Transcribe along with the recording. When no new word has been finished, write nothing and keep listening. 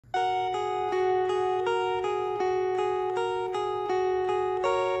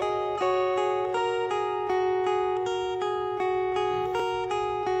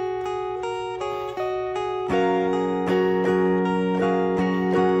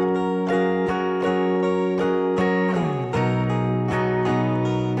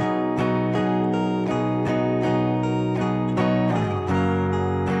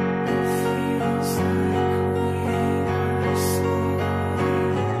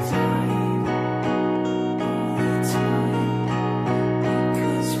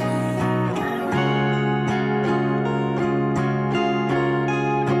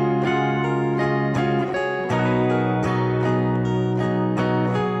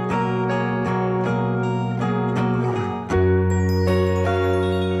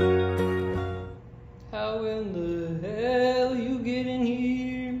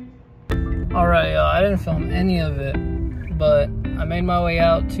any of it, but I made my way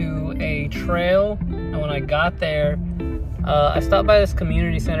out to a trail, and when I got there, I stopped by this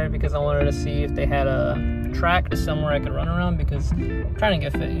community center because I wanted to see if they had a track to somewhere I could run around because I'm trying to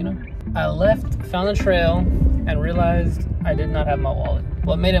get fit, you know? I left, found the trail, and realized I did not have my wallet.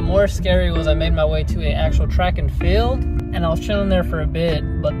 What made it more scary was I made my way to an actual track and field, and I was chilling there for a bit,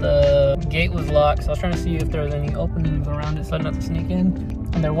 but the gate was locked, so I was trying to see if there was any openings around it so I didn't have to sneak in,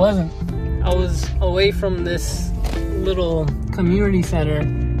 and there wasn't. I was away from this little community center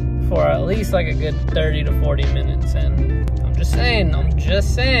for at least like a good 30 to 40 minutes, and I'm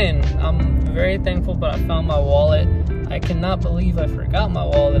just saying, I'm very thankful, but I found my wallet. I cannot believe I forgot my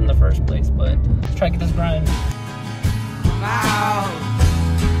wallet in the first place, but let's try to get this grind. Wow.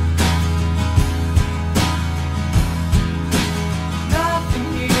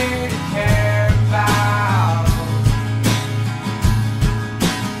 Nothing here to care about.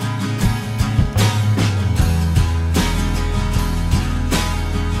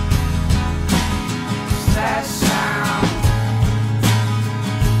 That sound.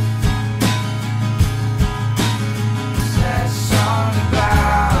 That song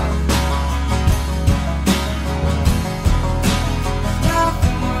about.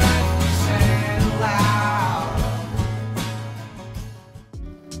 Nothing worth saying loud.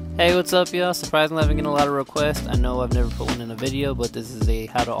 Hey, what's up, y'all? Surprisingly, I've been getting a lot of requests. I know I've never put one in a video, but this is a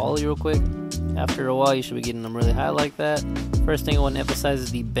how to ollie real quick. After a while, you should be getting them really high like that. First thing I want to emphasize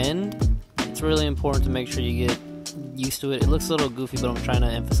is the bend. It's really important to make sure you get used to it. It looks a little goofy, but I'm trying to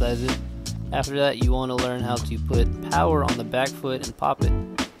emphasize it. After that, you want to learn how to put power on the back foot and pop it.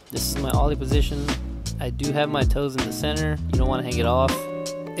 This is my ollie position. I do have my toes in the center. You don't want to hang it off.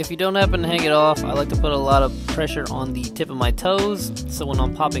 If you don't happen to hang it off, I like to put a lot of pressure on the tip of my toes, so when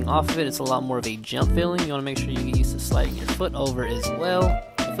I'm popping off of it, it's a lot more of a jump feeling. You want to make sure you get used to sliding your foot over as well.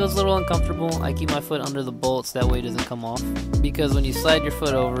 It feels a little uncomfortable. I keep my foot under the bolts, that way it doesn't come off. Because when you slide your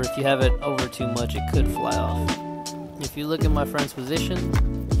foot over, if you have it over too much, it could fly off. If you look at my friend's position,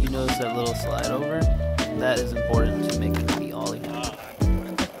 you notice that little slide over. That is important to making the ollie.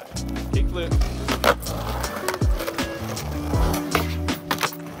 Kickflip.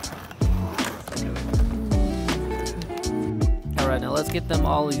 Alright, now let's get them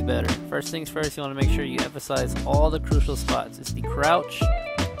ollies better. First things first, you want to make sure you emphasize all the crucial spots. It's the crouch,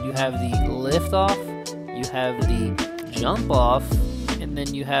 you have the lift off, you have the jump off, and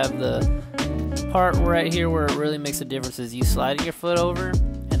then you have the part right here where it really makes a difference is you sliding your foot over,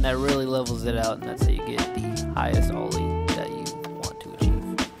 and that really levels it out, and that's how you get the highest ollie that you want to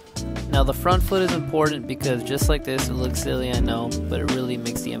achieve. Now the front foot is important because just like this, it looks silly, I know, but it really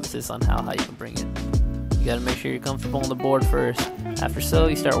makes the emphasis on how high you can bring it. You gotta make sure you're comfortable on the board first. After so,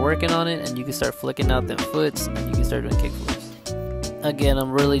 you start working on it, and you can start flicking out them foots, and you can start doing kickflips. Again,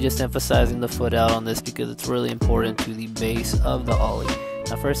 I'm really just emphasizing the foot out on this because it's really important to the base of the ollie.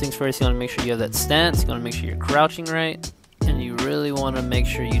 Now first things first, you want to make sure you have that stance, you want to make sure you're crouching right, and you really want to make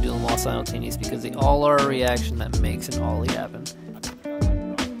sure you do them all simultaneous because they all are a reaction that makes an ollie happen.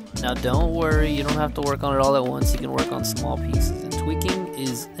 Now don't worry, you don't have to work on it all at once, you can work on small pieces, and tweaking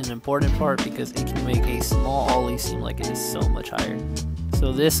is an important part because it can make a small ollie seem like it is so much higher.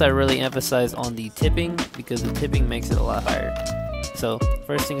 So this I really emphasize on the tipping because the tipping makes it a lot higher. So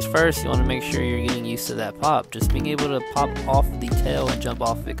first things first, you want to make sure you're getting used to that pop, just being able to pop off the tail and jump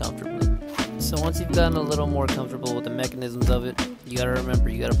off of it comfortably. So once you've gotten a little more comfortable with the mechanisms of it, you gotta remember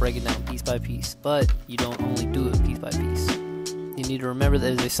you gotta break it down piece by piece, but you don't only do it piece by piece. You need to remember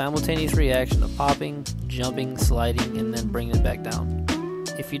that there's a simultaneous reaction of popping, jumping, sliding, and then bringing it back down.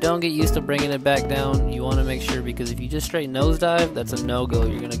 If you don't get used to bringing it back down, you want to make sure, because if you just straight nosedive, that's a no-go,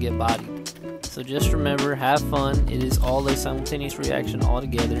 you're going to get bodied. So just remember, have fun, it is all a simultaneous reaction all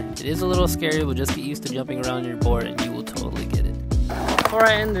together. It is a little scary, but just get used to jumping around your board and you will totally get it. Before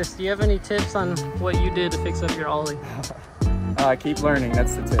I end this, do you have any tips on what you did to fix up your ollie? Keep learning,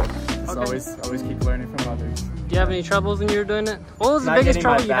 that's the tip. Just Okay. always keep learning from others. Do you have any troubles when you were doing it? What was the biggest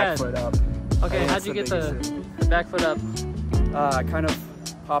trouble you had? Foot up. Okay, how'd you get the back foot up? Kind of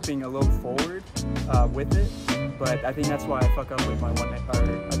popping a little forward with it, but I think that's why I fuck up with my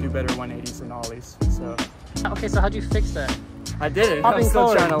I do better 180s and ollies. So. Okay, so how'd you fix that? I did it. Popping I'm still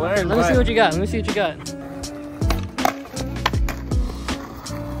forward. trying to learn. Okay, let me see what you got. Let me see what you got.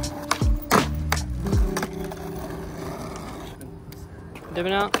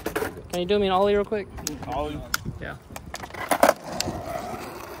 Dipping out. Can you do me an ollie real quick? Ollie? Yeah.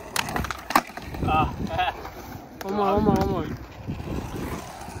 One more.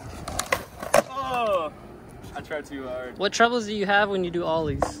 Oh! I tried too hard. What troubles do you have when you do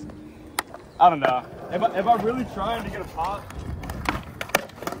ollies? I don't know. If I'm really trying to get a pop,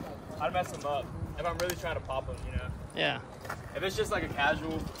 I'd mess them up. if I'm really trying to pop them, you know? Yeah. If it's just like a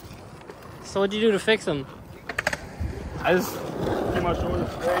casual. So what'd you do to fix them? I just keep my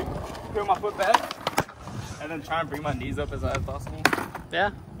shoulders straight, put my foot back, and then try and bring my knees up as high as possible. Yeah?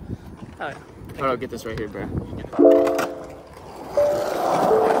 Oh, yeah. Hold on, get this right here, bro. Keep it going.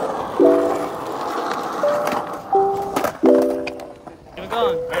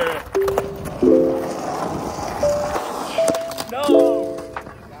 No!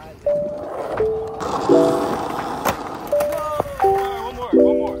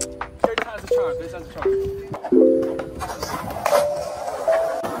 One more. Straight has a charm. This has a charm.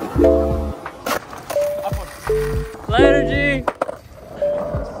 Later, G.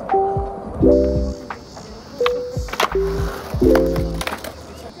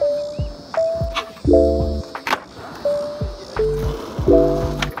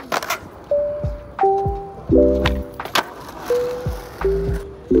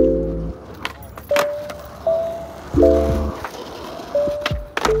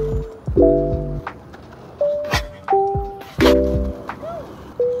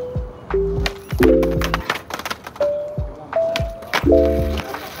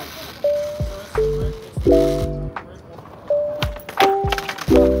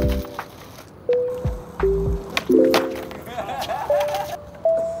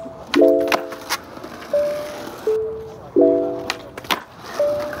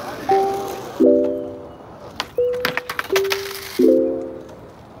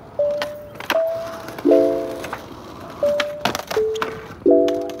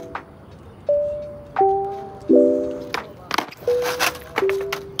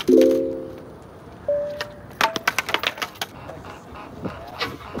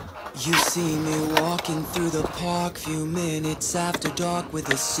 You see me walking through the park, few minutes after dark with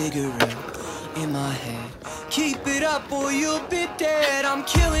a cigarette in my hand. Keep it up or you'll be dead. I'm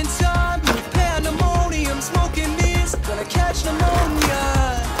killing time with pandemonium, smoking this, gonna catch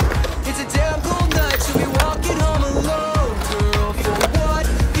pneumonia. It's a damn cold night, should be walking home alone. Girl, for what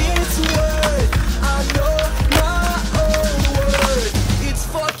it's worth, I know my own worth. It's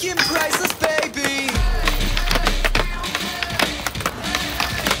fucking priceless, baby.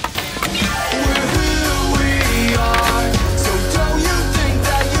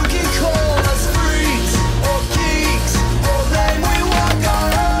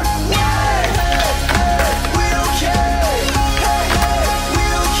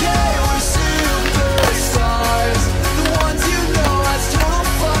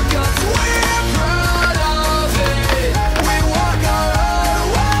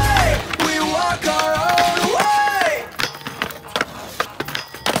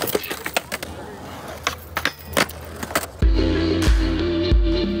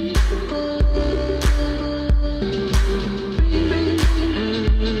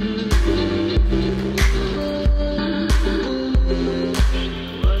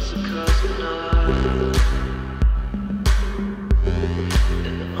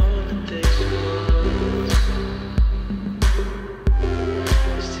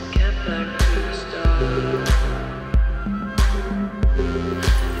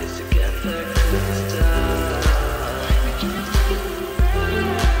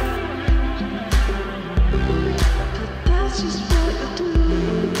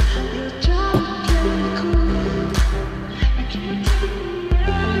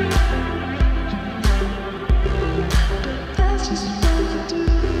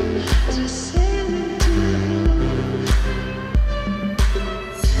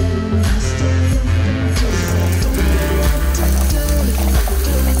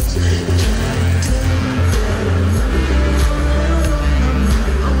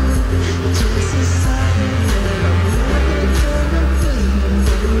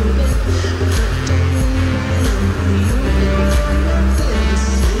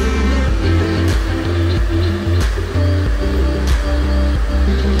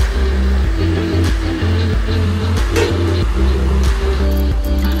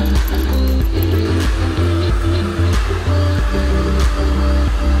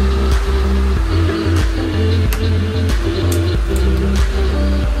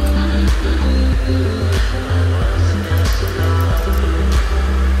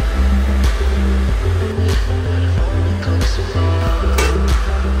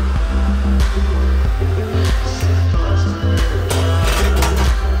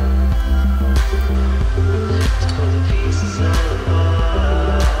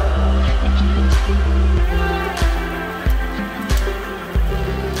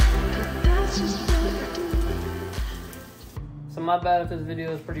 My bad if this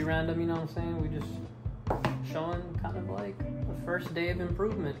video is pretty random, you know what I'm saying? We just showing kind of like the first day of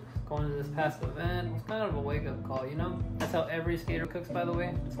improvement. going to this past event. It was kind of a wake-up call, you know? That's how every skater cooks, by the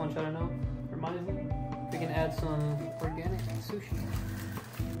way. Just want y'all to know. Reminds me, we can add some organic sushi.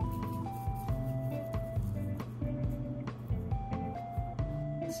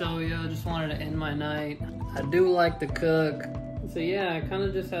 So yeah, I just wanted to end my night. I do like to cook. So yeah, I kind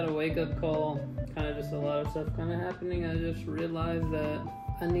of just had a wake-up call. Kind of just a lot of stuff kind of happening. I just realized that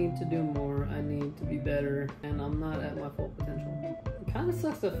I need to do more. I need to be better, and I'm not at my full potential. It kind of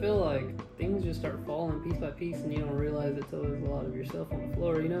sucks to feel like things just start falling piece by piece, and you don't realize it till there's a lot of yourself on the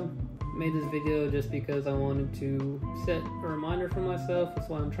floor, you know? I made this video just because I wanted to set a reminder for myself. That's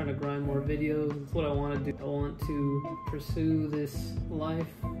why I'm trying to grind more videos. That's what I want to do. I want to pursue this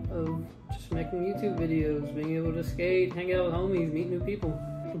life of just making YouTube videos, being able to skate, hang out with homies, meet new people.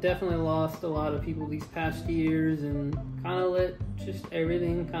 Definitely lost a lot of people these past years and kind of let just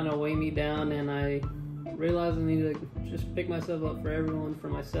everything kind of weigh me down, and I realized I need to just pick myself up for everyone, for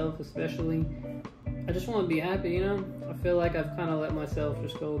myself especially. I just want to be happy, you know? I feel like I've kind of let myself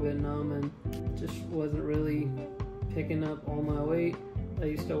just go a bit numb and just wasn't really picking up all my weight. I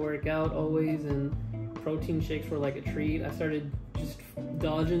used to work out always, and protein shakes were like a treat. I started just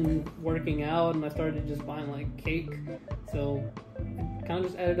dodging working out, and I started just buying like cake. So it kind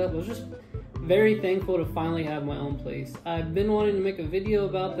of just added up. I was just very thankful to finally have my own place. I've been wanting to make a video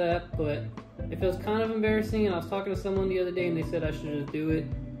about that, but it feels kind of embarrassing, and I was talking to someone the other day and they said I should just do it,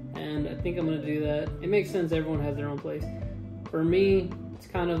 and I think I'm going to do that. It makes sense, everyone has their own place. For me, it's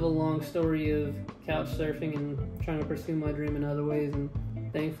kind of a long story of couch surfing and trying to pursue my dream in other ways, and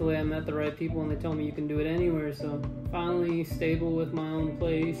thankfully I met the right people and they told me you can do it anywhere. So finally stable with my own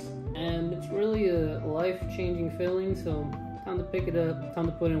place, and it's really a life-changing feeling. So time to pick it up, time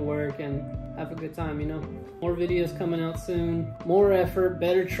to put in work and have a good time, you know? More videos coming out soon, more effort,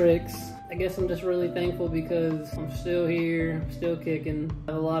 better tricks. I guess I'm just really thankful because I'm still here, I'm still kicking.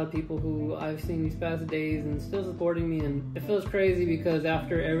 I have a lot of people who I've seen these past days and still supporting me, and it feels crazy because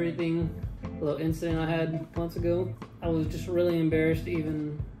after everything, a little incident I had months ago, I was just really embarrassed to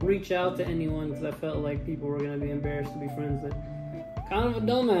even reach out to anyone because I felt like people were going to be embarrassed to be friends with kind of a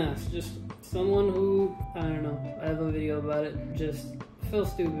dumbass, just someone who, I don't know, I have a video about it, just feel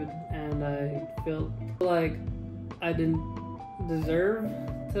stupid, and I felt like I didn't deserve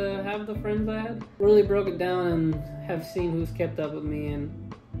to have the friends I had. Really broke it down and have seen who's kept up with me,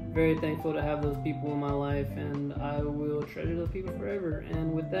 and very thankful to have those people in my life, and I will treasure those people forever.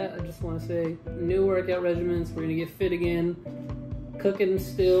 And with that, I just want to say, new workout regimens, we're gonna get fit again, cooking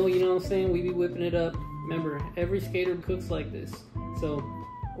still, you know what I'm saying? We be whipping it up. Remember, every skater cooks like this, so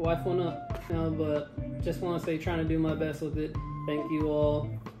wife one up. But just want to say, trying to do my best with it. Thank you all.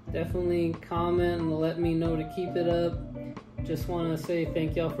 Definitely comment and let me know to keep it up. Just want to say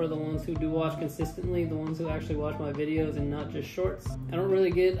thank y'all for the ones who do watch consistently, the ones who actually watch my videos and not just shorts. I don't really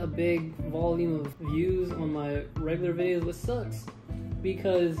get a big volume of views on my regular videos, which sucks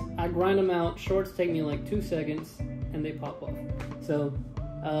because I grind them out. Shorts take me like 2 seconds and they pop off. So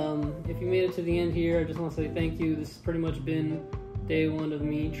if you made it to the end here, I just want to say thank you. This has pretty much been day one of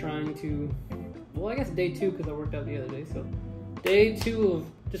me trying to, well, I guess day two because I worked out the other day. So day two of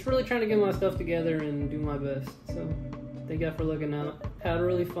just really trying to get my stuff together and do my best. So thank y'all for looking out. Had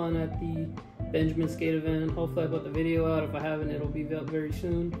really fun at the Benjamin skate event. Hopefully I put the video out. If I haven't, it'll be out very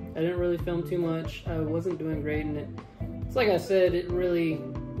soon. I didn't really film too much. I wasn't doing great in it. It's like I said, it really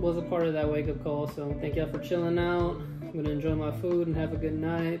was a part of that wake-up call. So thank y'all for chilling out. I'm gonna enjoy my food and have a good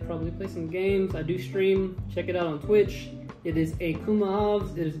night. Probably play some games. I do stream. Check it out on Twitch. It is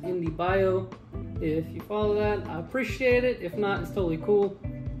Akumahovs. It is in the bio. If you follow that, I appreciate it. If not, it's totally cool.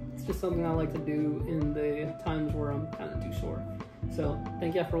 It's just something I like to do in the times where I'm kind of too sore. So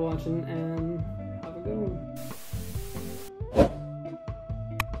thank y'all for watching and have a good one.